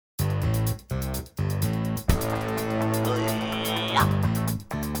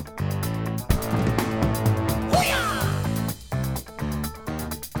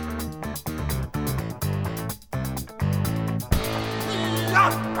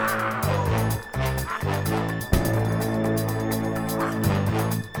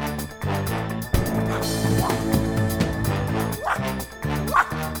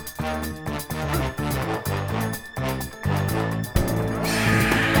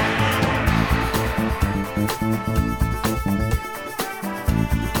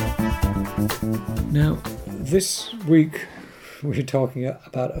Now, this week we're talking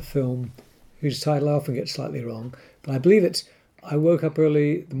about a film whose title I often get slightly wrong, but I believe it's I Woke Up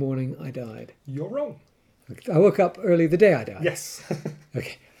Early the Morning I Died. You're wrong. I woke up early the day I died. Yes.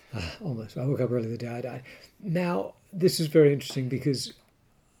 Okay, almost. I woke up early the day I died. Now, this is very interesting because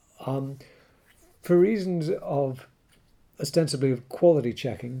for reasons of ostensibly of quality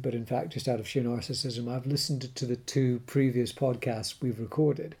checking, but in fact just out of sheer narcissism, I've listened to the two previous podcasts we've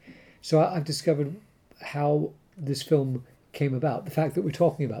recorded. So I've discovered how this film came about. The fact that we're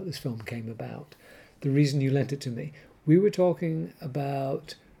talking about this film came about. The reason you lent it to me. We were talking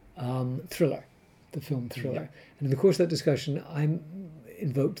about Thriller, the film Thriller. Yeah. And in the course of that discussion, I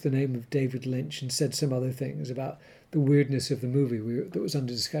invoked the name of David Lynch and said some other things about the weirdness of the movie that was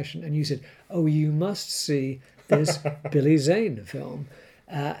under discussion. And you said, oh, you must see this Billy Zane film.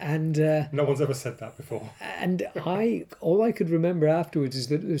 No one's ever said that before. And all I could remember afterwards is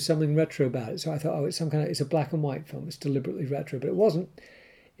that there was something retro about it. So I thought, oh, it's a black and white film. It's deliberately retro, but it wasn't.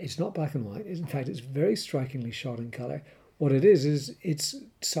 It's not black and white. In fact, it's very strikingly shot in color. What it is it's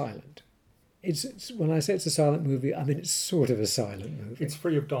silent. It's when I say it's a silent movie, I mean it's sort of a silent movie. It's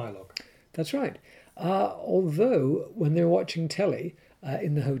free of dialogue. That's right. Although when they're watching telly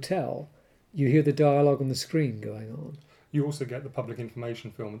in the hotel, you hear the dialogue on the screen going on. You also get the public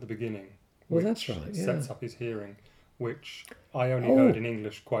information film at the beginning. Well, that's right. Yeah. Sets up his hearing, which I only heard in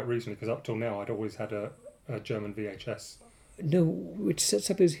English quite recently because up till now I'd always had a German VHS. No, which sets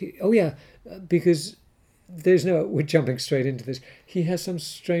up his... Oh, yeah, because there's no... We're jumping straight into this. He has some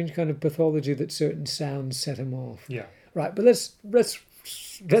strange kind of pathology that certain sounds set him off. Yeah. Right, but let's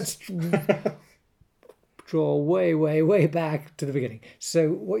draw way back to the beginning. So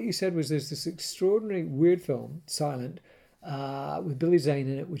what you said was there's this extraordinary weird film, silent, with Billy Zane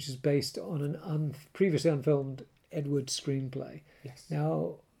in it, which is based on an previously unfilmed Ed Wood screenplay. Yes.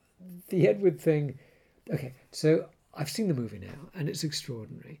 Now, the Ed Wood thing... Okay, so I've seen the movie now, and it's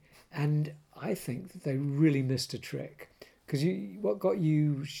extraordinary. And I think that they really missed a trick. Because what got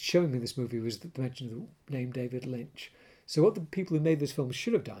you showing me this movie was the mention of the name David Lynch. So what the people who made this film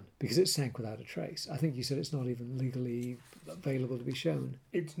should have done, because it sank without a trace. I think you said it's not even legally available to be shown.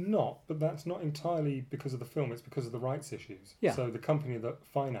 It's not, but that's not entirely because of the film. It's because of the rights issues. Yeah. So the company that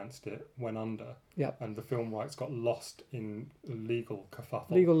financed it went under. Yeah. And the film rights got lost in legal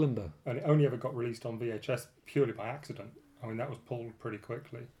kerfuffle. Legal limbo. And it only ever got released on VHS purely by accident. I mean, that was pulled pretty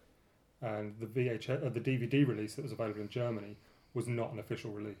quickly. And the DVD release that was available in Germany was not an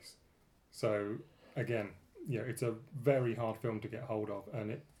official release. So, again... Yeah, it's a very hard film to get hold of,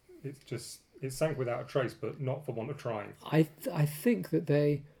 and it sank without a trace, but not for want of trying. I think that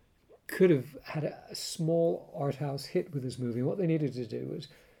they could have had a small art house hit with this movie. What they needed to do was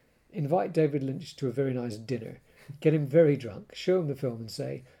invite David Lynch to a very nice dinner, get him very drunk, show him the film and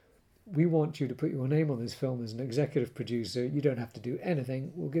say, we want you to put your name on this film as an executive producer. You don't have to do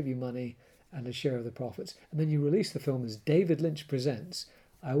anything. We'll give you money and a share of the profits. And then you release the film as David Lynch Presents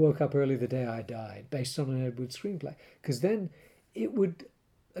I Woke Up Early the Day I Died, based on an Ed Wood screenplay. Because then it would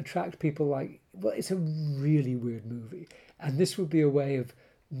attract people like, well, it's a really weird movie. And this would be a way of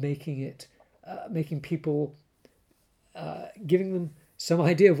making it, making people, giving them some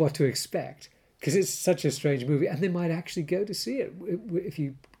idea of what to expect. Because it's such a strange movie. And they might actually go to see it if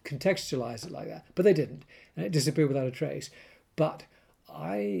you contextualize it like that. But they didn't. And it disappeared without a trace. But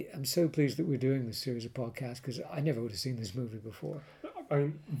I am so pleased that we're doing this series of podcasts because I never would have seen this movie before. I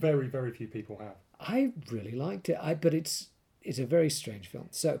mean, very, very few people have. I really liked it, but it's a very strange film.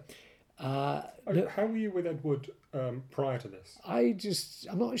 So, how were you with Ed Wood prior to this?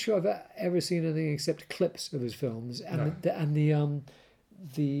 I'm not sure I've ever seen anything except clips of his films and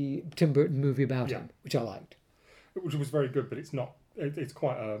the Tim Burton movie about him, which I liked. Which was very good, but it's not. It's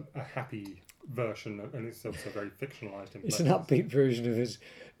quite a happy version, and it's also very fictionalised. It's an upbeat version of his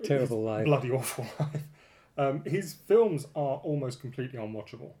terrible life, bloody awful life. His films are almost completely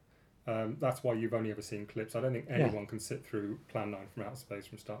unwatchable. That's why you've only ever seen clips. I don't think anyone can sit through Plan 9 from Outer Space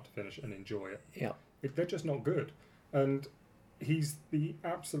from start to finish and enjoy it. Yeah, they're just not good. And he's the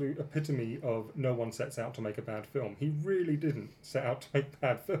absolute epitome of no one sets out to make a bad film. He really didn't set out to make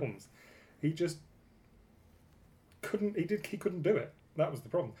bad films. He just couldn't. He couldn't do it. That was the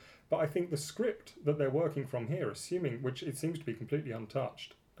problem. But I think the script that they're working from here, assuming, which it seems to be completely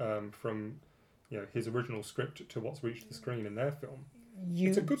untouched from his original script to what's reached the screen in their film.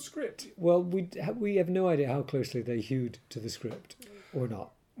 It's a good script. Well, we have no idea how closely they hewed to the script or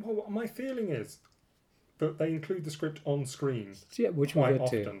not. Well, my feeling is that they include the script on screen which quite we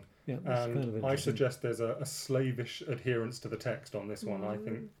often. Too. Yeah, and kind of I suggest there's a slavish adherence to the text on this one. I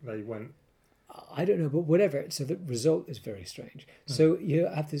think they went... I don't know, but whatever. So the result is very strange. So you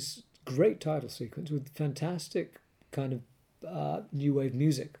have this great title sequence with fantastic kind of new wave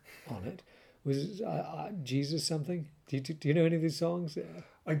music on it. Was Jesus something? Do you know any of these songs?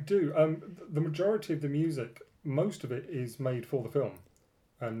 I do. The majority of the music, most of it is made for the film,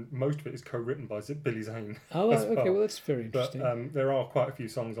 and most of it is co-written by Billy Zane. Oh, as okay. Well, that's very interesting. But there are quite a few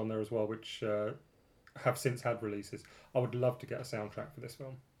songs on there as well, which have since had releases. I would love to get a soundtrack for this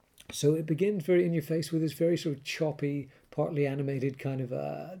film. So it begins very in your face with this very sort of choppy, partly animated kind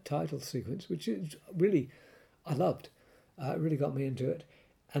of title sequence, which is really, I loved. It really got me into it.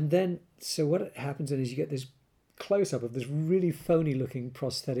 And then, so what happens then is you get this close-up of this really phony-looking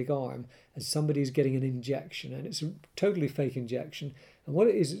prosthetic arm as somebody's getting an injection, and it's a totally fake injection. And what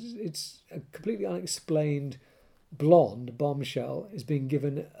it is it's a completely unexplained blonde bombshell is being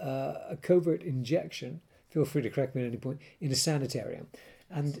given a covert injection, feel free to correct me at any point, in a sanitarium.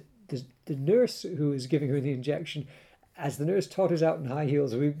 And the nurse who is giving her the injection, as the nurse totters out in high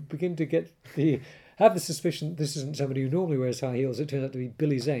heels, we begin to have the suspicion this isn't somebody who normally wears high heels. It turns out to be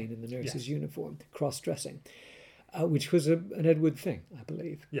Billy Zane in the nurse's uniform, cross-dressing, which was an Ed Wood thing, I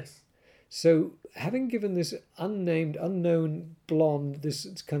believe. Yes. So having given this unknown blonde, this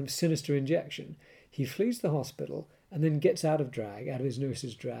kind of sinister injection, he flees the hospital and then gets out of his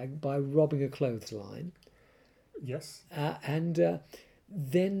nurse's drag, by robbing a clothesline. Yes.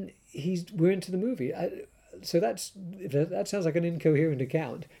 Then we're into the movie. So that sounds like an incoherent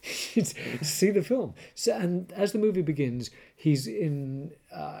account. See the film. So, and as the movie begins, he's in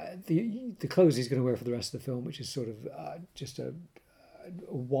the clothes he's going to wear for the rest of the film, which is sort of just a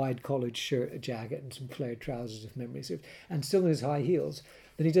wide collared shirt, a jacket, and some flared trousers, if memory serves, and still in his high heels.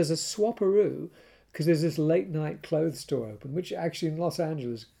 Then he does a swaparoo because there's this late night clothes store open, which actually in Los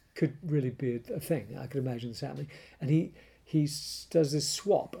Angeles could really be a thing. I could imagine this happening. And he does this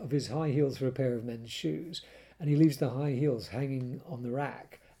swap of his high heels for a pair of men's shoes, and he leaves the high heels hanging on the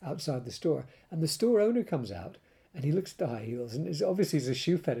rack outside the store. And the store owner comes out, and he looks at the high heels, and obviously he's a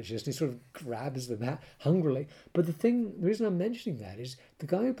shoe fetishist, and he sort of grabs them hungrily. But the reason I'm mentioning that is the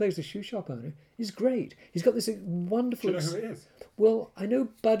guy who plays the shoe shop owner is great. He's got this wonderful... Do you know who it is? Well, I know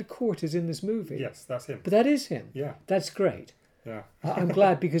Bud Cort is in this movie. Yes, that's him. But that is him. Yeah. That's great. Yeah. I'm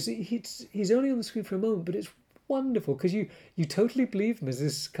glad, because he's only on the screen for a moment, but it's wonderful because you totally believe him as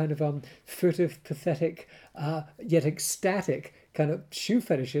this kind of furtive, pathetic, yet ecstatic kind of shoe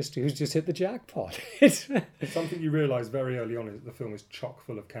fetishist who's just hit the jackpot. It's something you realise very early on is that the film is chock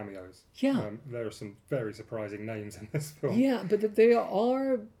full of cameos. Yeah. There are some very surprising names in this film. Yeah, but they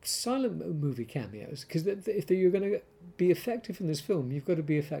are silent movie cameos, because if you're going to be effective in this film, you've got to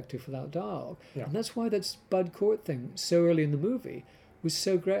be effective without dialogue. Yeah. And that's why that Bud Cort thing so early in the movie was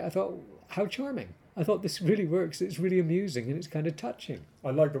so great. I thought, how charming. I thought this really works. It's really amusing and it's kind of touching. I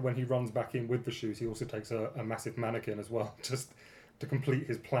like that when he runs back in with the shoes, he also takes a massive mannequin as well, just to complete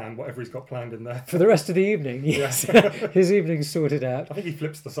his plan, whatever he's got planned in there. For the rest of the evening, yes. His evening's sorted out. I think he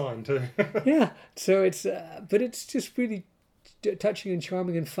flips the sign too. Yeah, so but it's just really touching and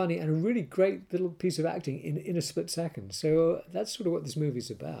charming and funny, and a really great little piece of acting in a split second. So that's sort of what this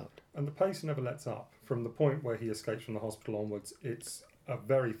movie's about. And the pace never lets up. From the point where he escapes from the hospital onwards, it's a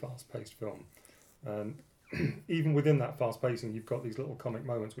very fast-paced film. And even within that fast pacing, you've got these little comic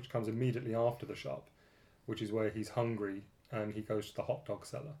moments, which comes immediately after the shop, which is where he's hungry and he goes to the hot dog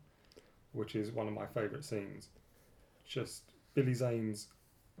seller, which is one of my favourite scenes. Just Billy Zane's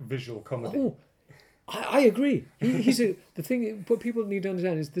visual comedy. Oh, I agree. The thing, what people need to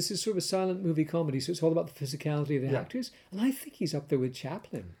understand is this is sort of a silent movie comedy, so it's all about the physicality of the actors, and I think he's up there with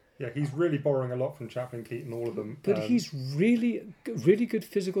Chaplin. Yeah, he's really borrowing a lot from Chaplin, Keaton, all of them. But he's really good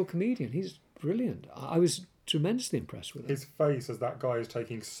physical comedian. He's brilliant. I was tremendously impressed with him. His face as that guy is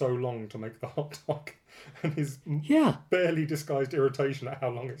taking so long to make the hot dog, and his barely disguised irritation at how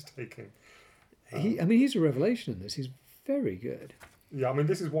long it's taking. He's a revelation in this. He's very good. Yeah, I mean,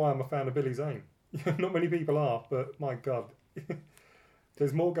 this is why I'm a fan of Billy Zane. Not many people are, but my God,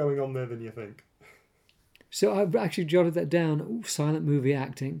 there's more going on there than you think. So I've actually jotted that down. Ooh, silent movie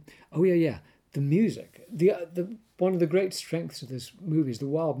acting. Oh yeah. The music. The one of the great strengths of this movie is the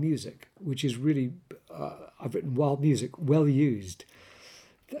wild music, which is really I've written wild music, well used.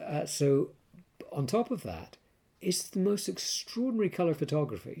 So on top of that, it's the most extraordinary color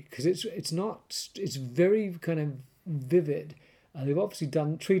photography, because it's very kind of vivid. They've obviously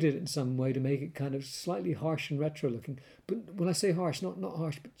treated it in some way to make it kind of slightly harsh and retro looking. But when I say harsh, not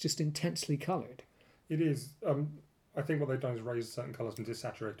harsh, but just intensely colored. It is. I think what they've done is raised certain colours and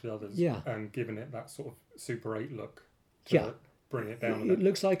desaturated others, and given it that sort of Super 8 look to bring it down. It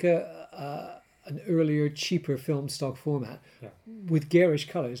looks like an earlier, cheaper film stock format with garish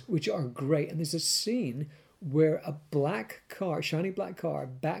colours, which are great. And there's a scene where a black car, shiny black car,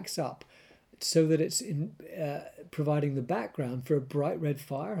 backs up so that it's providing the background for a bright red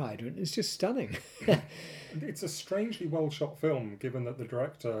fire hydrant. It's just stunning. It's a strangely well shot film, given that the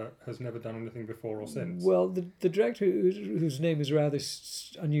director has never done anything before or since. Well, the director, whose name is a rather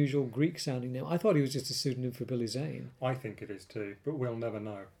unusual Greek sounding name, I thought he was just a pseudonym for Billy Zane. I think it is too, but we'll never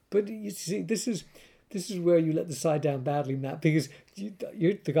know. But you see, this is where you let the side down badly, Matt, because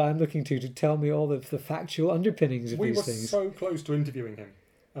you're the guy I'm looking to tell me all the factual underpinnings of these things. We were so close to interviewing him.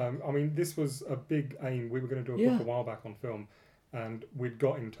 I mean, this was a big aim. We were going to do a book a while back on film, and we'd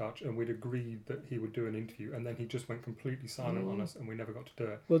got in touch and we'd agreed that he would do an interview, and then he just went completely silent on us, and we never got to do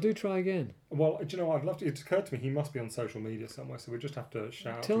it. Well, do try again. Well, do you know, I'd love to. It occurred to me he must be on social media somewhere, so we just have to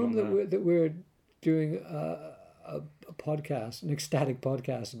shout. Tell him that we're doing a podcast, an ecstatic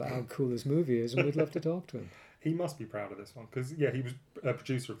podcast about how cool this movie is, and we'd love to talk to him. He must be proud of this one because he was a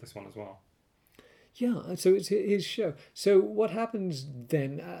producer of this one as well. Yeah, so it's his show. So what happens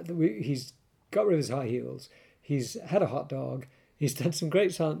then? He's got rid of his high heels. He's had a hot dog. He's done some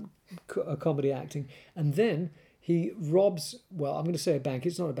great silent comedy acting. And then he robs, well, I'm going to say a bank.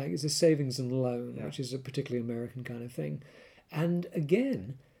 It's not a bank. It's a savings and loan, which is a particularly American kind of thing. And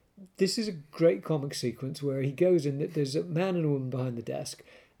again, this is a great comic sequence where he goes in. There's a man and a woman behind the desk.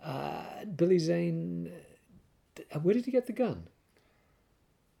 Billy Zane, where did he get the gun?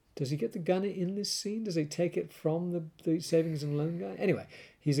 Does he get the gun in this scene? Does he take it from the savings and loan guy? Anyway,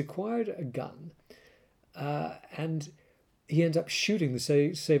 he's acquired a gun, and he ends up shooting the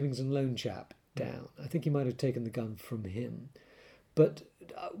savings and loan chap down. I think he might have taken the gun from him, but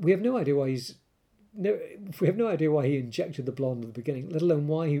we have no idea why we have no idea why he injected the blonde at the beginning, let alone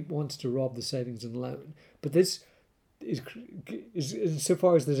why he wants to rob the savings and loan. But this is so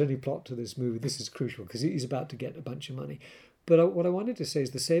far as there's any plot to this movie, this is crucial because he's about to get a bunch of money. But what I wanted to say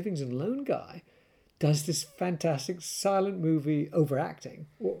is the savings and loan guy does this fantastic silent movie overacting.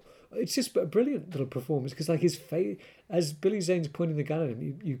 Well, it's just a brilliant little performance because, like, his face, as Billy Zane's pointing the gun at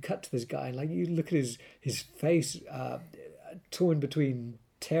him, you cut to this guy and, like, you look at his face torn between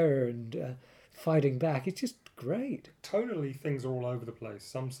terror and fighting back. It's just great. Tonally, things are all over the place.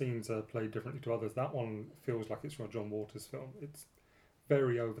 Some scenes are played differently to others. That one feels like it's from a John Waters film. It's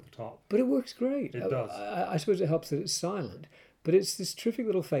very over the top. But it works great. It does. I suppose it helps that it's silent. But it's this terrific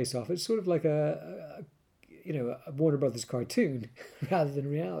little face-off. It's sort of like a Warner Brothers cartoon rather than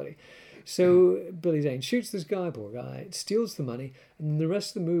reality. So Billy Zane shoots this guy, poor guy, steals the money, and the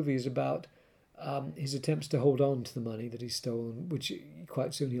rest of the movie is about his attempts to hold on to the money that he's stolen, which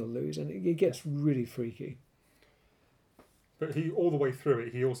quite soon he'll lose, and it gets really freaky. But he, all the way through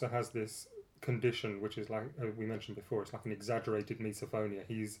it, he also has this condition, which is like we mentioned before, it's like an exaggerated misophonia.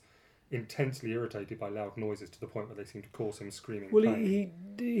 He's intensely irritated by loud noises to the point where they seem to cause him screaming. Well, pain.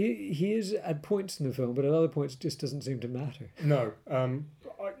 he is at points in the film, but at other points it just doesn't seem to matter. No,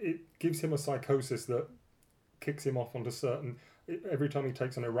 it gives him a psychosis that kicks him off onto certain. Every time he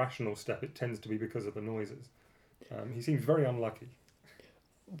takes an irrational step, it tends to be because of the noises. He seems very unlucky.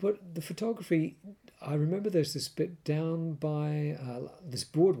 But the photography, I remember there's this bit down by this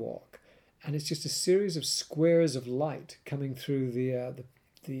boardwalk, and it's just a series of squares of light coming through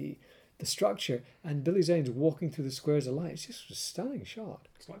the structure, and Billy Zane's walking through the squares of light. It's just a stunning shot.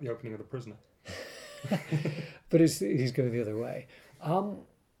 It's like the opening of The Prisoner. But he's going the other way.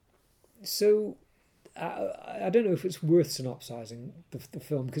 So I don't know if it's worth synopsizing the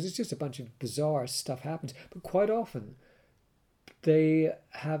film, because it's just a bunch of bizarre stuff happens. But quite often they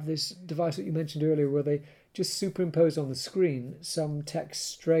have this device that you mentioned earlier where they just superimpose on the screen some text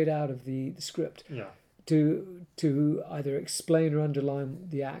straight out of the script. Yeah. To either explain or underline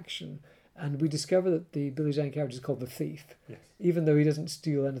the action. And we discover that the Billy Zane character is called the Thief, yes, even though he doesn't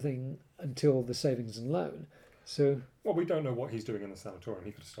steal anything until the savings and loan. So, well, we don't know what he's doing in the sanatorium.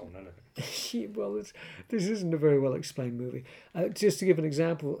 He could have stolen anything. Well, this isn't a very well explained movie. Just to give an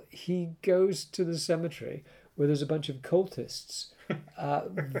example, he goes to the cemetery where there's a bunch of cultists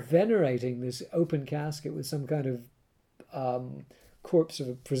venerating this open casket with some kind of corpse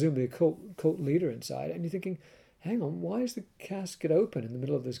of presumably a cult leader inside, and you're thinking, hang on, why is the casket open in the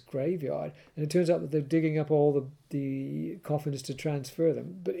middle of this graveyard? And it turns out that they're digging up all the coffins to transfer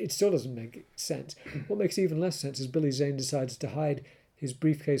them, but it still doesn't make sense. What makes even less sense is Billy Zane decides to hide his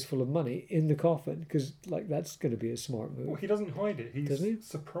briefcase full of money in the coffin, because that's going to be a smart move. Well, he doesn't hide it. He's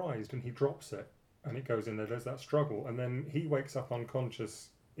surprised and he drops it, and it goes in there. There's that struggle, and then he wakes up unconscious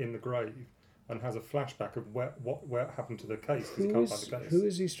in the grave and has a flashback of what happened to the case, because he can't find the case. Who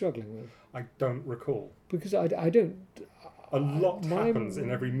is he struggling with? I don't recall. Because I don't... A lot happens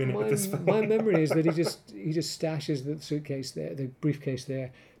in every minute of this film. My memory is that he just stashes the suitcase there, the briefcase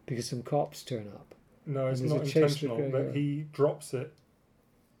there, because some cops turn up. No, it's And there's not a chase intentional. with But Grey he drops it.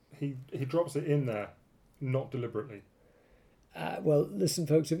 He drops it in there, not deliberately. Well, listen,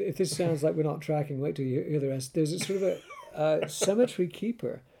 folks, if this sounds like we're not tracking, wait till you hear the rest. There's a sort of a cemetery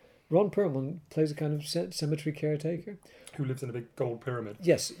keeper. Ron Perlman plays a kind of cemetery caretaker. Who lives in a big gold pyramid?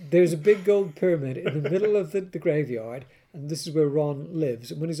 Yes, there's a big gold pyramid in the middle of the graveyard, and this is where Ron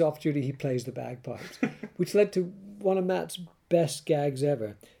lives. And when he's off duty, he plays the bagpipes, which led to one of Matt's best gags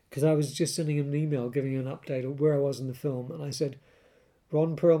ever. Because I was just sending him an email giving him an update of where I was in the film, and I said,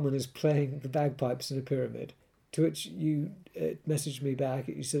 Ron Perlman is playing the bagpipes in a pyramid. To which you messaged me back.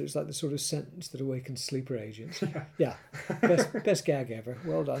 You said it's like the sort of sentence that awakens sleeper agents. Yeah, best gag ever.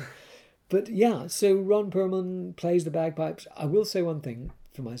 Well done. But yeah, so Ron Perlman plays the bagpipes. I will say one thing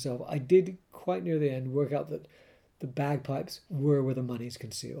for myself. I did quite near the end work out that the bagpipes were where the money's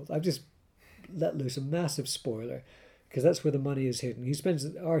concealed. I've just let loose a massive spoiler because that's where the money is hidden.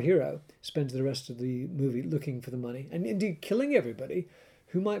 Our hero spends the rest of the movie looking for the money and indeed killing everybody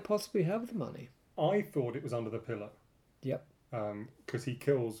who might possibly have the money. I thought it was under the pillow. Yep. Because he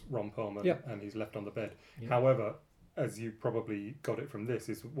kills Ron Perlman Yep. and he's left on the bed. Yep. However, as you probably got it from this,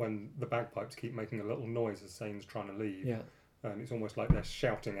 is when the bagpipes keep making a little noise as Zane's trying to leave. Yeah. And it's almost like they're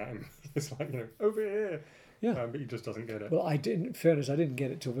shouting at him. It's like, over here. Yeah. But he just doesn't get it. Well, in fairness, I didn't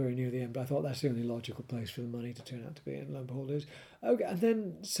get it till very near the end, but I thought that's the only logical place for the money to turn out to be, and lo and behold it is. Okay, and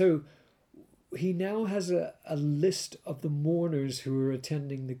then, so he now has a list of the mourners who are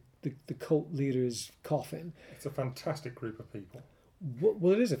attending the cult leader's coffin. It's a fantastic group of people.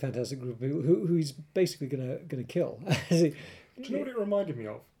 Well, it is a fantastic group of people who he's basically gonna kill. Do you know what it reminded me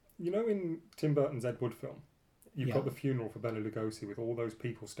of? In Tim Burton's Ed Wood film, you've got the funeral for Bela Lugosi with all those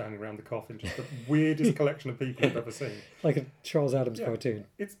people standing around the coffin, just the weirdest collection of people I've ever seen. Like a Charles Addams cartoon.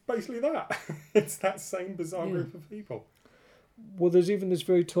 It's basically that. It's that same bizarre group of people. Well, there's even this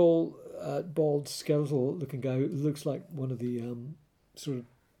very tall, bald, skeletal-looking guy who looks like one of the sort of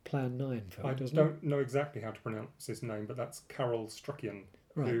Plan 9 folk, I doesn't don't know exactly how to pronounce his name, but that's Carol Struckian,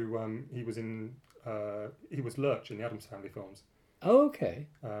 Right. who he was in. He was Lurch in the Addams Family films. Oh, okay.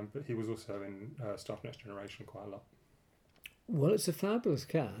 But he was also in Star Trek Next Generation quite a lot. Well, it's a fabulous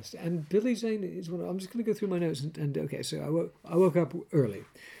cast, and Billy Zane is one. I'm just going to go through my notes and okay. So I woke up early.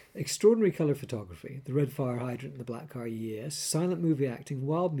 Extraordinary colour photography, the red fire hydrant and the black car, yes. Silent movie acting,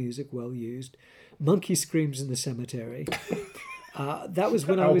 wild music, well used. Monkey screams in the cemetery. That was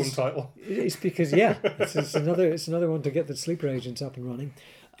when I was. Title. It's because it's another one to get the sleeper agents up and running.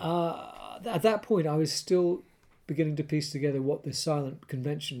 At that point, I was still beginning to piece together what the silent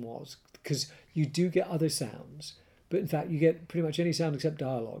convention was, because you do get other sounds, but in fact you get pretty much any sound except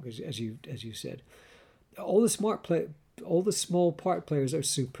dialogue, as you said. All the small part players are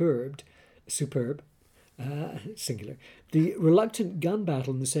superb, singular. The reluctant gun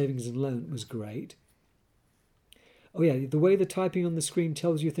battle in the Savings and Loan was great. Oh yeah, the way the typing on the screen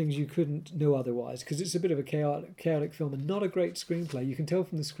tells you things you couldn't know otherwise, because it's a bit of a chaotic film and not a great screenplay. You can tell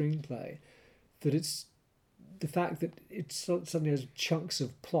from the screenplay that it's the fact that it suddenly has chunks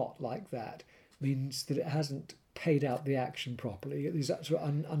of plot like that means that it hasn't paid out the action properly. These sort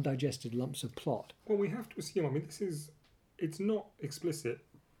of undigested lumps of plot. Well, we have to assume. It's not explicit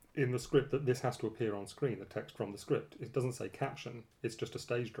in the script that this has to appear on screen. The text from the script. It doesn't say caption. It's just a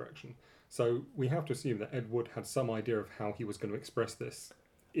stage direction. So we have to assume that Ed Wood had some idea of how he was going to express this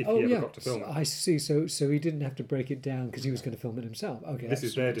if he ever got to film it. I see. So he didn't have to break it down because he was going to film it himself. Okay, this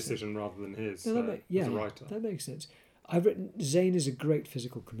is their decision rather than his as a writer. That makes sense. Zane is a great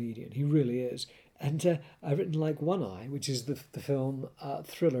physical comedian. He really is. And I've written like One Eye, which is the film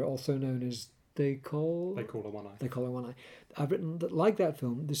Thriller, also known as They Call Her One Eye. They Call Her One Eye. I've written that, like that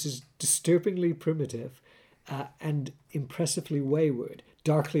film, this is disturbingly primitive and impressively wayward,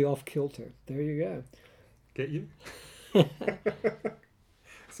 darkly off kilter. There you go. Get you?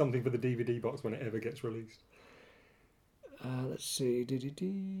 Something for the DVD box when it ever gets released. Let's see.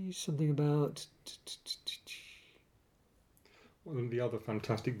 Something about. One of the other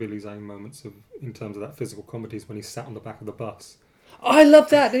fantastic Billy Zane moments in terms of that physical comedy is when he's sat on the back of the bus. Oh, I love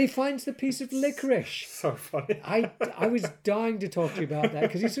that. And he finds the piece of licorice. So funny. I was dying to talk to you about that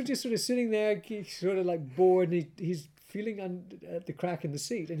because he's just sort of sitting there, he's sort of like bored, and he's feeling the crack in the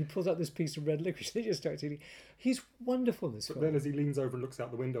seat, and he pulls out this piece of red licorice and he just starts eating. He's wonderful in this film. But then as he leans over and looks out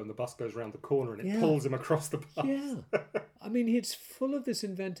the window and the bus goes around the corner and it pulls him across the bus. Yeah. I mean, it's full of this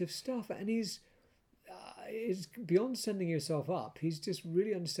inventive stuff, and he's beyond sending yourself up. He just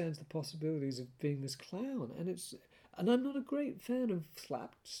really understands the possibilities of being this clown, and I'm not a great fan of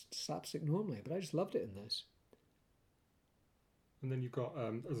slapstick normally, but I just loved it in this. And then you've got,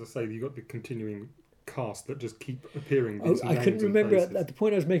 as I say, you've got the continuing cast that just keep appearing. Oh, These I names couldn't and remember faces. at the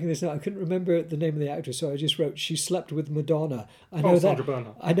point I was making this note. I couldn't remember the name of the actress, so I just wrote she slept with Madonna. I know that. Sandra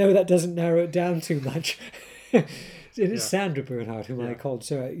Bernhard. I know that doesn't narrow it down too much. It is Yeah. Sandra Bernhard, whom I Yeah. called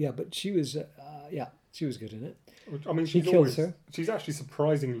Sarah. Yeah, but she was. She was good in it. I mean, He she's kills always her. she's actually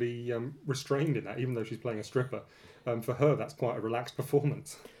surprisingly restrained in that, even though she's playing a stripper. For her, that's quite a relaxed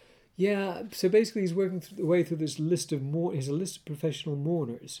performance. Yeah. So basically, he's working the way through this list of He's a list of professional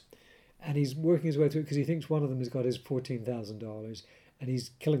mourners, and he's working his way through it because he thinks one of them has got his $14,000, and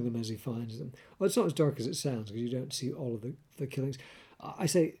he's killing them as he finds them. Well, it's not as dark as it sounds because you don't see all of the killings. I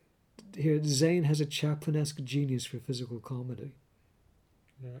say here, Zane has a Chaplin-esque genius for physical comedy.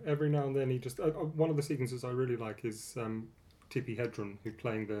 Yeah, every now and then he just one of the sequences I really like is Tippi Hedren, who's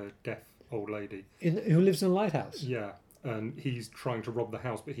playing the deaf old lady. Who lives in a lighthouse. Yeah, and he's trying to rob the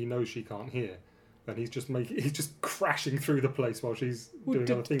house, but he knows she can't hear, and he's just crashing through the place while she's Well,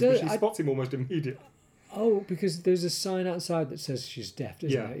 doing other things. do- But she I- spots him almost immediately. Oh, because there's a sign outside that says she's deaf,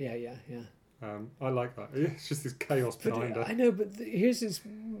 isn't Yeah. there? Yeah. I like that. It's just this chaos But behind her. I know, but here's his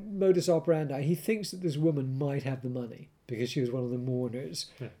modus operandi. He thinks that this woman might have the money because she was one of the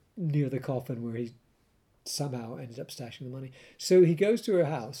mourners Yeah. near the coffin where he somehow ended up stashing the money. So he goes to her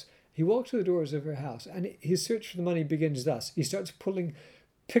house. He walks to the doors of her house, and his search for the money begins thus. He starts pulling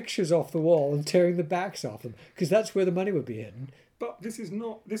pictures off the wall and tearing the backs off them because that's where the money would be hidden. But this is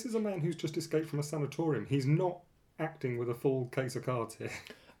a man who's just escaped from a sanatorium. He's not acting with a full case of cards here.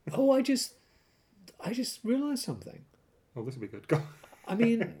 Oh, I just realised something. Oh, this will be good. Go. I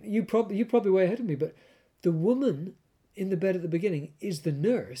mean, you're probably way ahead of me, but the woman in the bed at the beginning is the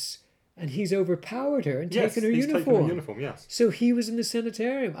nurse, and he's overpowered her and Yes, taken her he's uniform. taken her uniform. Yes. So he was in the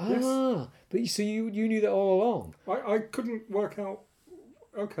sanitarium. Yes. But so you knew that all along. I couldn't work out.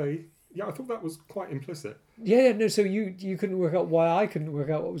 Okay. Yeah, I thought that was quite implicit. Yeah, no. So you couldn't work out why I couldn't work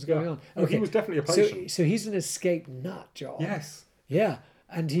out what was going Yeah. on. Oh, he was definitely a So patient. he's an escaped nut job. Yes. Yeah.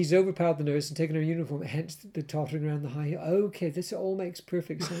 And he's overpowered the nurse and taken her uniform, hence the tottering around the high heel. Okay, this all makes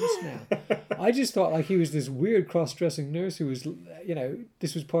perfect sense now. I just thought like he was this weird cross-dressing nurse who was,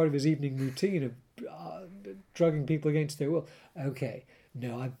 this was part of his evening routine of drugging people against their will. Okay,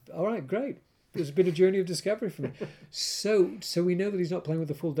 no, all right, great. There's been a journey of discovery for me. So we know that he's not playing with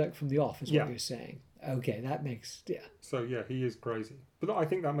the full deck from the off, is what Yeah. you're saying. Okay, that makes, yeah. So yeah, he is crazy. But I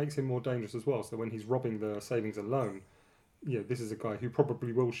think that makes him more dangerous as well. So when he's robbing the savings and loan, this is a guy who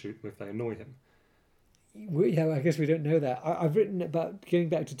probably will shoot them if they annoy him. Yeah, I guess we don't know that. I've written about, getting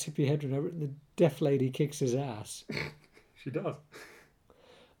back to Tippi Hedren, I've written the deaf lady kicks his ass. She does.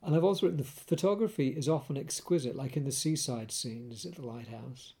 And I've also written the photography is often exquisite, like in the seaside scenes at the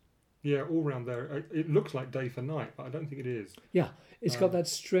lighthouse. Yeah, all round there. It looks like day for night, but I don't think it is. Yeah, it's got that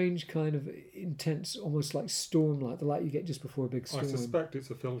strange kind of intense, almost like storm light, the light you get just before a big storm. I suspect it's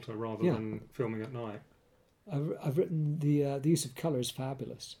a filter rather Yeah. than filming at night. I've written the use of colour is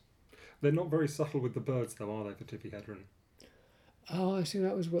fabulous. They're not very subtle with the birds, though, are they, for Tippi Hedren? Oh, I see,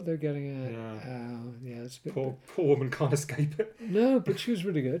 that was what they're getting at. Yeah. Oh, yeah, it's a bit... Poor woman can't escape it. No, but she was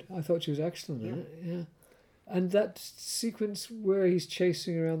really good. I thought she was excellent in it, yeah. And that sequence where he's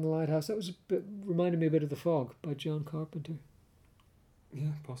chasing around the lighthouse, that was reminded me a bit of The Fog by John Carpenter. Yeah,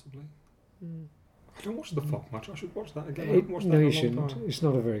 possibly. I don't watch The Fog much. I should watch that again. I It, haven't watched that no, in a you long shouldn't. time. It's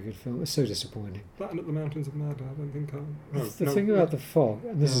not a very good film. It's so disappointing. That and At the Mountains of Murder, I don't think The thing about The Fog,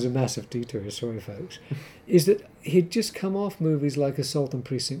 and this is a massive detour, sorry folks, is that he'd just come off movies like Assault on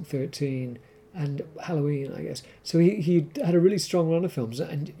Precinct 13 and Halloween, I guess. So he had a really strong run of films,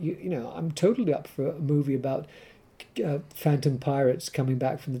 and I'm totally up for a movie about phantom pirates coming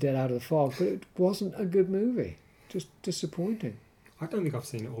back from the dead out of the fog, but it wasn't a good movie. Just disappointing. I don't think I've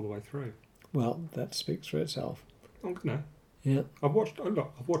seen it all the way through. Well, that speaks for itself. I'm gonna. Yeah. I've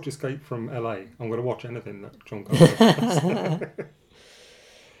watched Escape from LA. I'm going to watch anything that John Carpenter does.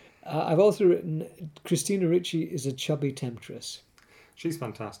 I've also written Christina Ricci is a chubby temptress. She's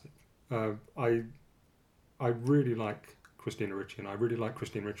fantastic. I really like Christina Ricci, and I really like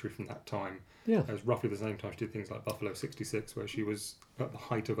Christina Ricci from that time. Yeah. It was roughly the same time she did things like Buffalo 66, where she was at the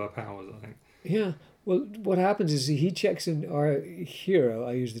height of her powers, I think. Yeah. Well, what happens is he checks in, our hero,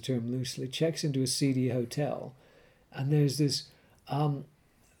 I use the term loosely, checks into a seedy hotel, and there's this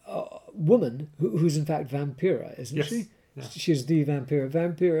woman who's in fact Vampira, isn't Yes. she? Yeah. She's the Vampira.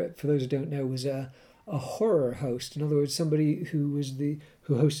 Vampira, for those who don't know, was a horror host. In other words, somebody who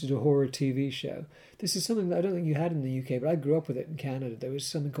hosted a horror TV show. This is something that I don't think you had in the UK, but I grew up with it in Canada. There was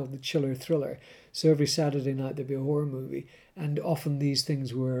something called the Chiller Thriller. So every Saturday night there'd be a horror movie, and often these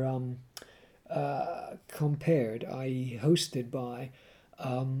things were compared, i.e. hosted by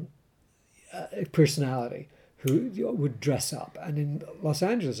a personality who would dress up. And in Los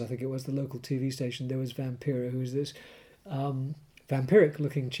Angeles, I think it was the local TV station, there was Vampira, who was this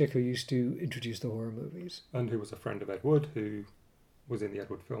vampiric-looking chick who used to introduce the horror movies. And who was a friend of Ed Wood, who was in the Ed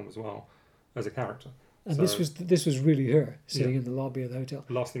Wood film as well, as a character. And So- this was really her, sitting Yeah. in the lobby of the hotel.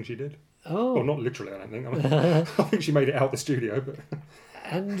 Last thing she did. Oh. Well, not literally, I don't think. I mean, I think she made it out the studio, but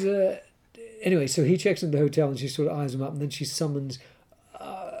And anyway, so he checks into the hotel and she sort of eyes him up, and then she summons.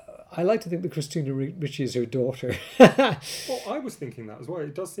 I like to think that Christina Ricci is her daughter. well, I was thinking that as well.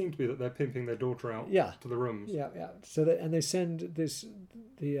 It does seem to be that they're pimping their daughter out Yeah. to the rooms. Yeah. So and they send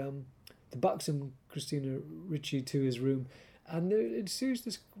the buxom Christina Ricci to his room, and there ensues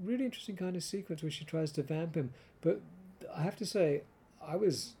this really interesting kind of sequence where she tries to vamp him. But I have to say, I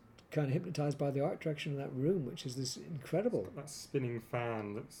was kind of hypnotized by the art direction in that room, which is this incredible. That spinning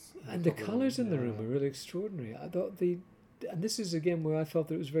fan that's... And the colours in the room are really extraordinary. I thought and this is again where I felt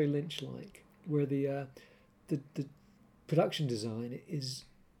that it was very Lynch-like, where the production design is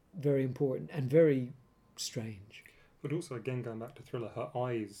very important and very strange. But also, again, going back to Thriller, her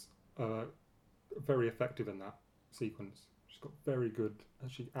eyes are very effective in that sequence. She's got very good...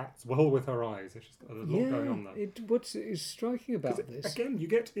 She acts well with her eyes. She's got a lot going on there. What is striking about 'Cause this? Again, you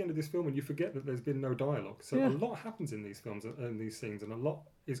get to the end of this film and you forget that there's been no dialogue. So Yeah. a lot happens in these films and these scenes, and a lot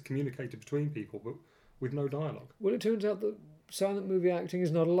is communicated between people, but with no dialogue. Well, it turns out that silent movie acting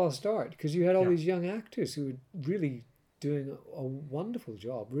is not a lost art, because you had all Yeah. these young actors who were really doing a wonderful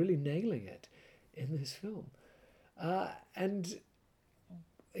job, really nailing it in this film. And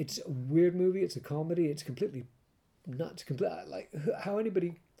it's a weird movie. It's a comedy. It's completely nuts. Like how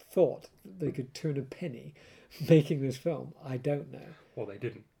anybody thought that they could turn a penny making this film, I don't know. Well, they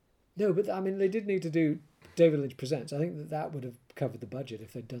didn't. No, but I mean, they did need to do David Lynch Presents. I think that would have covered the budget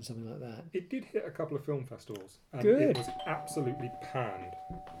if they'd done something like that. It did hit a couple of film festivals, and Good. it was absolutely panned.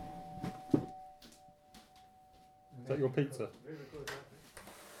 Is that your pizza?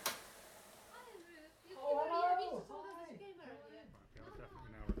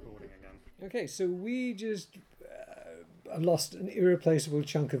 Definitely now recording again. Okay, so we just lost an irreplaceable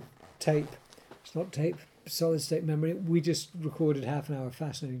chunk of tape. It's not tape, solid state memory. We just recorded half an hour of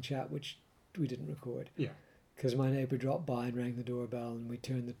fascinating chat, which we didn't record. Yeah. Because my neighbour dropped by and rang the doorbell, and we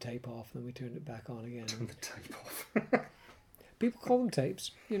turned the tape off, and then we turned it back on again. Turn the tape off. People call them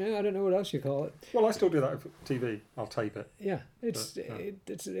tapes. You know, I don't know what else you call it. Well, I still do that with TV. I'll tape it. Yeah, it's But,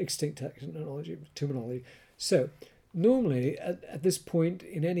 it's an extinct terminology. So normally at this point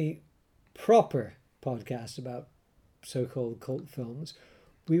in any proper podcast about so-called cult films,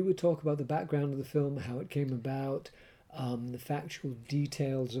 we would talk about the background of the film, how it came about, the factual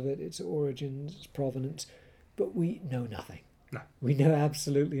details of it, its origins, its provenance, but we know nothing. No. We know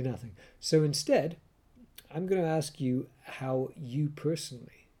absolutely nothing. So instead, I'm going to ask you how you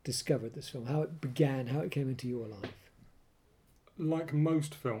personally discovered this film, how it began, how it came into your life. Like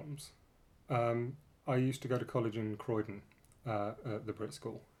most films, I used to go to college in Croydon, at the Brit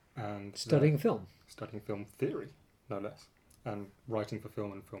School, and Studying film. studying film theory, no less, and writing for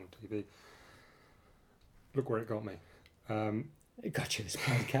film and TV. Look where it got me. It got you this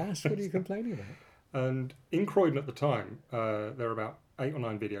podcast. What are you complaining about? And in Croydon at the time, there were about 8 or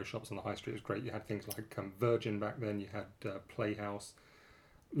 9 video shops on the high street. It was great. You had things like Virgin back then. You had Playhouse,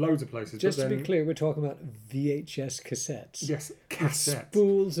 loads of places. Just but to then, be clear, we're talking about VHS cassettes. yes, cassettes.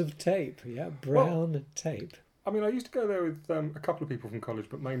 Spools of tape. Yeah, brown tape. I mean, I used to go there with a couple of people from college,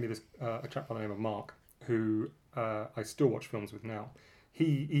 but mainly this a chap by the name of Mark, who I still watch films with now.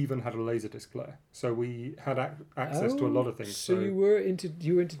 He even had a Laserdisc player, so we had access to a lot of things. So you were into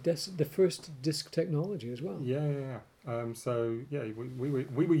the first disc technology as well. Yeah. So yeah, we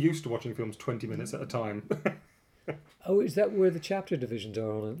were used to watching films 20 minutes at a time. Oh, is that where the chapter divisions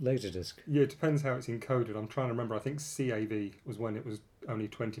are on a Laserdisc? Yeah, it depends how it's encoded. I'm trying to remember. I think CAV was when it was only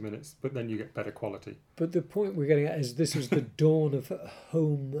 20 minutes, but then you get better quality. But the point we're getting at is this was the dawn of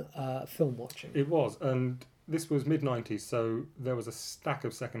home film watching. It was, and this was mid-90s, so there was a stack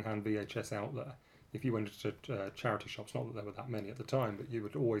of second-hand VHS out there. If you went to charity shops, not that there were that many at the time, but you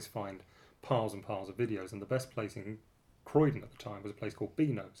would always find piles and piles of videos, and the best place in Croydon at the time was a place called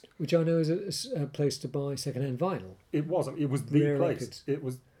Beano's. Which I know is a place to buy second-hand vinyl. It was the Rare place. records. It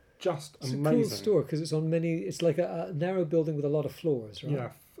was just It's amazing. a cool store because it's on many. It's like a narrow building with a lot of floors,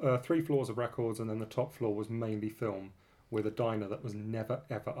 right? Yeah, 3 floors of records, and then the top floor was mainly film, with a diner that was never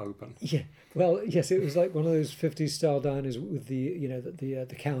ever open. Yeah. Well, yes, it was like one of those 50s style diners with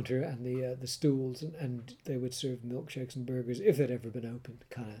the counter and the stools, and they would serve milkshakes and burgers if they'd ever been opened.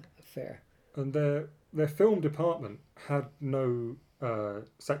 Kind of fair. And their film department had no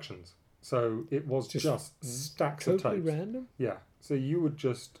sections, so it was just stacks of Totally tapes. random. Yeah, so you would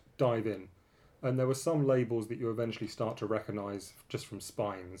just dive in, And there were some labels that you eventually start to recognise just from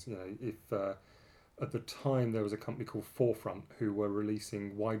spines. You know, if at the time there was a company called Forefront who were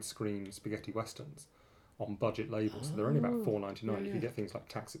releasing widescreen spaghetti westerns on budget labels, so they're only about $4.99. yeah, You yeah. could get things like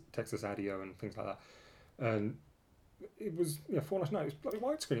Texas Adio and things like that. And it was $4.99. It was bloody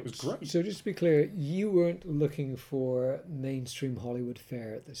widescreen. It was great. So just to be clear, you weren't looking for mainstream Hollywood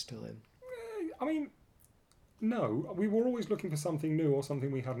fare at this time. I mean, no, we were always looking for something new or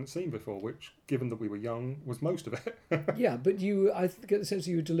something we hadn't seen before, which, given that we were young, was most of it. Yeah, but I get the sense that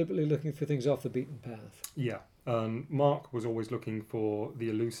you were deliberately looking for things off the beaten path. Yeah. Mark was always looking for the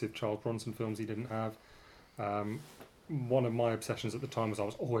elusive Charles Bronson films he didn't have. One of my obsessions at the time was I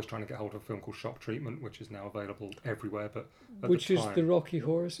was always trying to get hold of a film called Shock Treatment, which is now available everywhere. But at Which the is time, the Rocky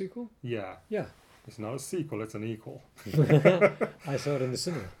Horror sequel? yeah, Yeah. it's not a sequel; it's an equal. I saw it in the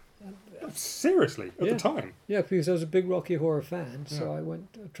cinema. Seriously, at Yeah. the time, Yeah, because I was a big Rocky Horror fan, so Yeah. I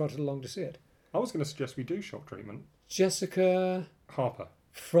went trotted along to see it. I was going to suggest we do Shock Treatment. Jessica Harper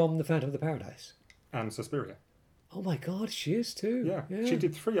from The Phantom of the Paradise. and Suspiria. Oh my God, she is too. Yeah, she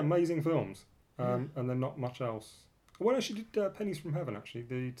did 3 amazing films, and then not much else. Well, no, she did Pennies from Heaven, actually,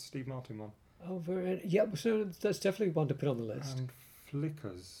 the Steve Martin one. Oh, very. Yeah, so that's definitely one to put on the list. And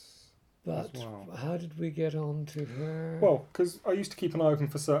Flickers. But as well. how did we get on to her? Well, because I used to keep an eye open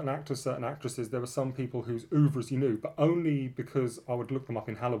for certain actors, certain actresses. There were some people whose oeuvres you knew, but only because I would look them up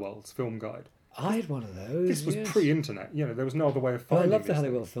in Halliwell's film guide. I had one of those. This was yes. pre-internet. You know, there was no other way of But I finding love the these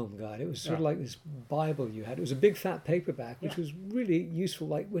Halliwell things. Film Guide. It was sort of Yeah. like this Bible you had. It was a big fat paperback, which Yeah. was really useful.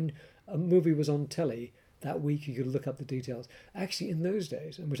 Like when a movie was on telly that week, you could look up the details. Actually, in those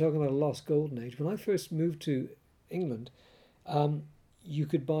days, and we're talking about a lost golden age, when I first moved to England, you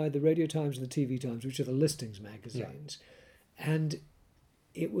could buy the Radio Times and the TV Times, which are the listings magazines, and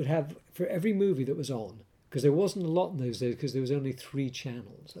it would have, for every movie that was on, because there wasn't a lot in those days because there was only 3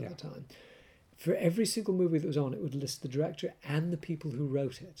 channels at Yeah. the time. For every single movie that was on, it would list the director and the people who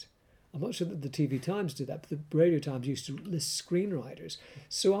wrote it. I'm not sure that the TV Times did that, but the Radio Times used to list screenwriters.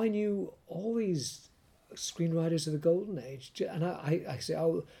 So I knew all these screenwriters of the Golden Age. And I say,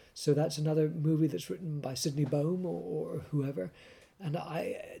 oh, so that's another movie that's written by Sidney Bohm or whoever. And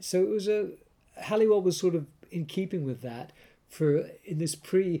so it was Halliwell was sort of in keeping with that for in this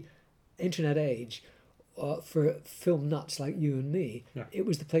pre-internet age. For film nuts like you and me, Yeah. it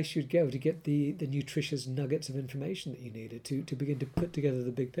was the place you'd go to get the nutritious nuggets of information that you needed to begin to put together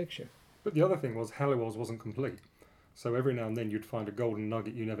the big picture. But the other thing was Halliwell's wasn't complete. So every now and then you'd find a golden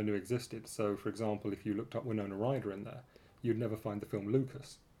nugget you never knew existed. So, for example, if you looked up Winona Ryder in there, you'd never find the film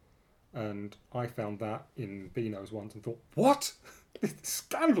Lucas. And I found that in Beano's once and thought, what? This is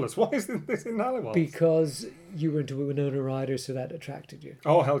scandalous. Why is this in Halliwell's? Because you were into Winona Ryder, so that attracted you.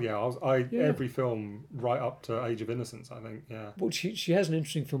 Oh, hell yeah. Yeah. Every film right up to Age of Innocence, I think, yeah. Well, she has an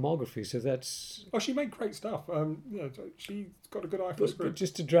interesting filmography, so that's. Oh, she made great stuff. She's got a good eye for a But script.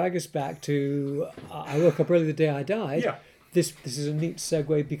 just to drag us back to I woke up early the day I died. Yeah. This is a neat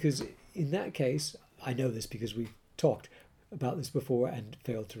segue because in that case, I know this because we've talked about this before and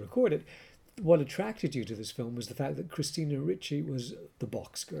failed to record it. What attracted you to this film was the fact that Christina Ricci was the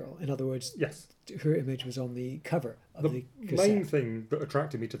box girl. In other words, Yes. her image was on the cover of The the main cassette. thing that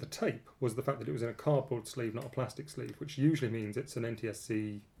attracted me to the tape was the fact that it was in a cardboard sleeve, not a plastic sleeve, which usually means it's an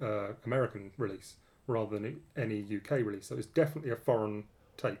NTSC American release rather than any UK release. So it's definitely a foreign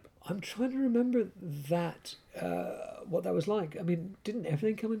tape. I'm trying to remember that what that was like. I mean, didn't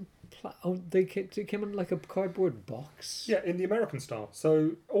everything come in? It came in like a cardboard box. Yeah, in the American style.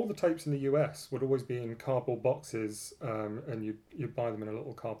 So all the tapes in the US would always be in cardboard boxes, and you'd buy them in a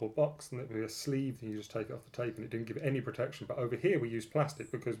little cardboard box, and there'd be a sleeve, and you just take it off the tape, and it didn't give it any protection. But over here, we use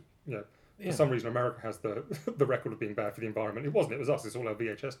plastic because, for some reason, America has the the record of being bad for the environment. It wasn't. It was us. It's all our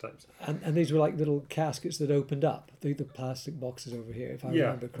VHS tapes. And these were like little caskets that opened up. The plastic boxes over here, if I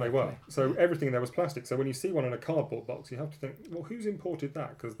remember correctly. they were. So everything there was plastic. So when you see one in a cardboard box, you have to think, well, who's imported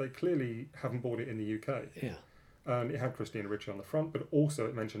that? Because they clearly haven't bought it in the UK. Yeah. And it had Christina Ricci on the front, but also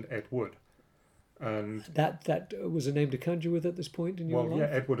it mentioned Ed Wood. And That was a name to conjure with at this point in your well, life?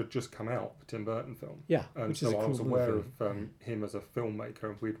 yeah, Ed Wood had just come out, the Tim Burton film. Yeah, And which so is a I cool was aware movie. of him as a filmmaker,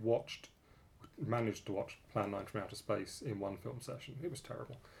 and we'd managed to watch Plan 9 from Outer Space in one film session. It was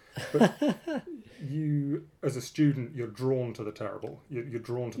terrible. But you, as a student, you're drawn to the terrible. You're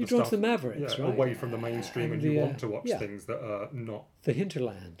drawn to You're the drawn stuff. to the Mavericks, yeah, right? away from the mainstream, and you want to watch yeah. things that are not. The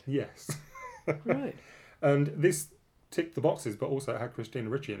hinterland. Yes. Right. And this ticked the boxes, but also it had Christina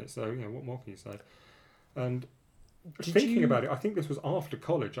Ricci in it, so, what more can you say? And thinking about it, I think this was after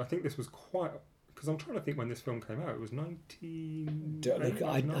college. I think this was quite... Because I'm trying to think when this film came out. It was 19... Look,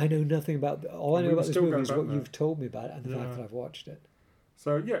 I know nothing all I know We were about this still movie going is back what there. you've told me about it and the fact Yeah. that I've watched it.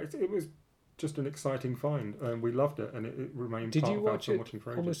 So, yeah, it was just an exciting find, and we loved it, and it remained Did part you of our watch film it watching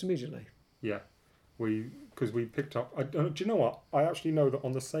for ages. almost immediately? Yeah, because we picked up. Do you know what? I actually know that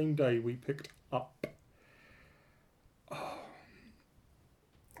on the same day we picked up.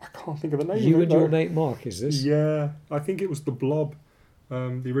 I can't think of the name. You of it, and your though. mate Mark, is this? Yeah, I think it was The Blob,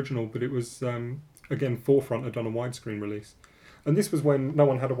 the original, but it was again Forefront had done a widescreen release, and this was when no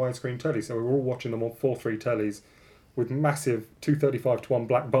one had a widescreen telly, so we were all watching them on 4:3 tellies with massive 235:1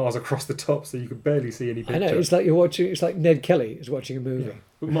 black bars across the top, so you could barely see any I picture. know, it's like you're watching. It's like Ned Kelly is watching a movie. Yeah.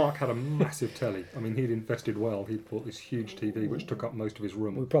 But Mark had a massive telly. I mean, he'd invested well. He'd bought this huge TV which took up most of his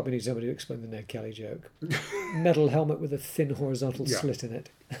room. We probably need somebody to explain the Ned Kelly joke. Metal helmet with a thin horizontal Yeah. slit in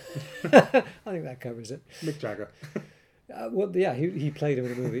it. I think that covers it. Mick Jagger. Well, yeah, he played him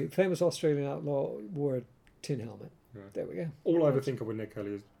in a movie. Famous Australian outlaw wore a tin helmet. Yeah. There we go. All I ever think of with Nick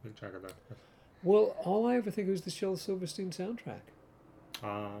Kelly is Mick Jagger, though. Well, all I ever think of is the Shel Silverstein soundtrack.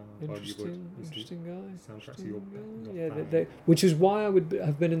 Well, you would. Interesting guy. Soundtracks are Interesting your guy. Yeah, thing. which is why I would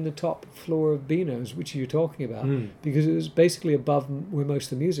have been in the top floor of Beano's, which you're talking about, Mm. because it was basically above where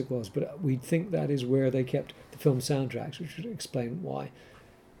most of the music was. But we think that is where they kept the film soundtracks, which would explain why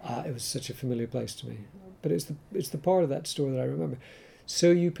it was such a familiar place to me. But it's the part of that store that I remember. So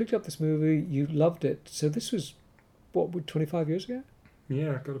you picked up this movie, you loved it. So this was, 25 years ago?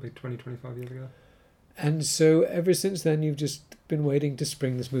 Yeah, got to be 25 years ago. And so ever since then, you've just been waiting to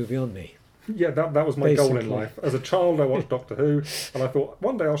spring this movie on me. Yeah, that was my goal in Basically. life. As a child, I watched Doctor Who, and I thought,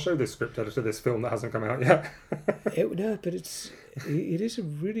 one day I'll show this script editor this film that hasn't come out yet. No, but it is a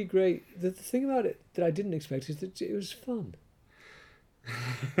really great. The thing about it that I didn't expect is that it was fun.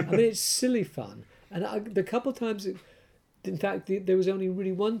 I mean, it's silly fun, and the couple of times, in fact, there was only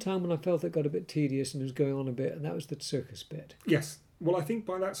really one time when I felt it got a bit tedious and it was going on a bit, and that was the circus bit. Yes. Well, I think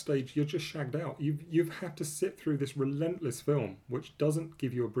by that stage, you're just shagged out. You've had to sit through this relentless film, which doesn't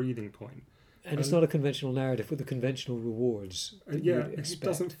give you a breathing point. And it's not a conventional narrative with the conventional rewards. that Yeah, you'd it expect.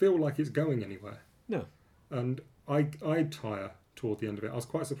 doesn't feel like it's going anywhere. No. And I'd tire toward the end of it. I was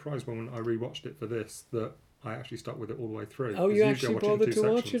quite surprised when I rewatched it for this that I actually stuck with it all the way through. Oh, 'Cause you usually I actually watch it in bothered two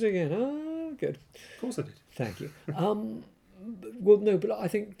to watch sections. it again? Oh, good. Of course I did. Thank you. Well, no, but I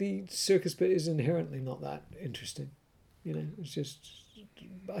think the circus bit is inherently not that interesting. You know, it's just,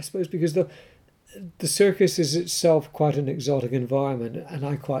 I suppose, because the circus is itself quite an exotic environment, and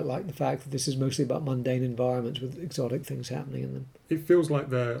I quite like the fact that this is mostly about mundane environments with exotic things happening in them. It feels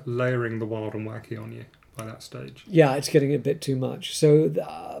like they're layering the wild and wacky on you by that stage. Yeah, it's getting a bit too much. So,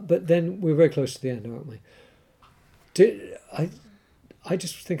 but then we're very close to the end, aren't we? I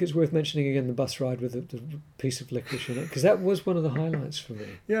just think it's worth mentioning again the bus ride with the piece of licorice in it, because that was one of the highlights for me.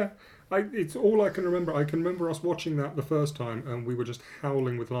 Yeah, it's all I can remember. I can remember us watching that the first time, and we were just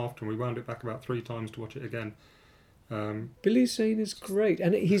howling with laughter, and we wound it back about 3 times to watch it again. Billy Zane is great,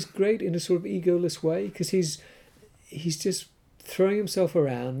 and he's great in a sort of egoless way, because he's just throwing himself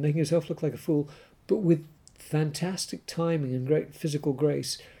around, making himself look like a fool, but with fantastic timing and great physical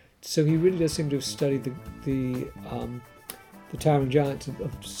grace. So he really does seem to have studied the towering giants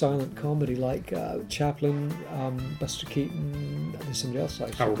of silent comedy, like Chaplin, Buster Keaton. There's somebody else.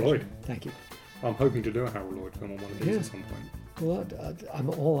 Harold Lloyd. Thank you. I'm hoping to do a Harold Lloyd film on one of these at some point. Well, I'm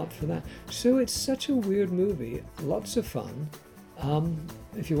all up for that. So it's such a weird movie. Lots of fun.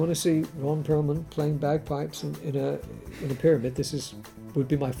 If you want to see Ron Perlman playing bagpipes in a pyramid, this would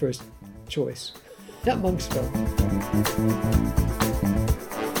be my first choice. That Monk's film.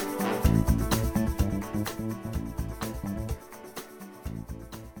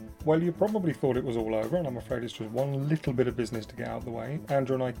 Well, you probably thought it was all over, and I'm afraid it's just one little bit of business to get out of the way.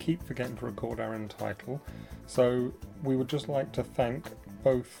 Andrew and I keep forgetting to record our end title, so we would just like to thank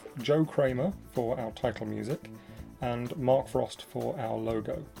both Joe Kramer for our title music and Mark Frost for our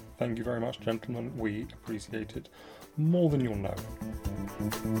logo. Thank you very much, gentlemen. We appreciate it more than you'll know.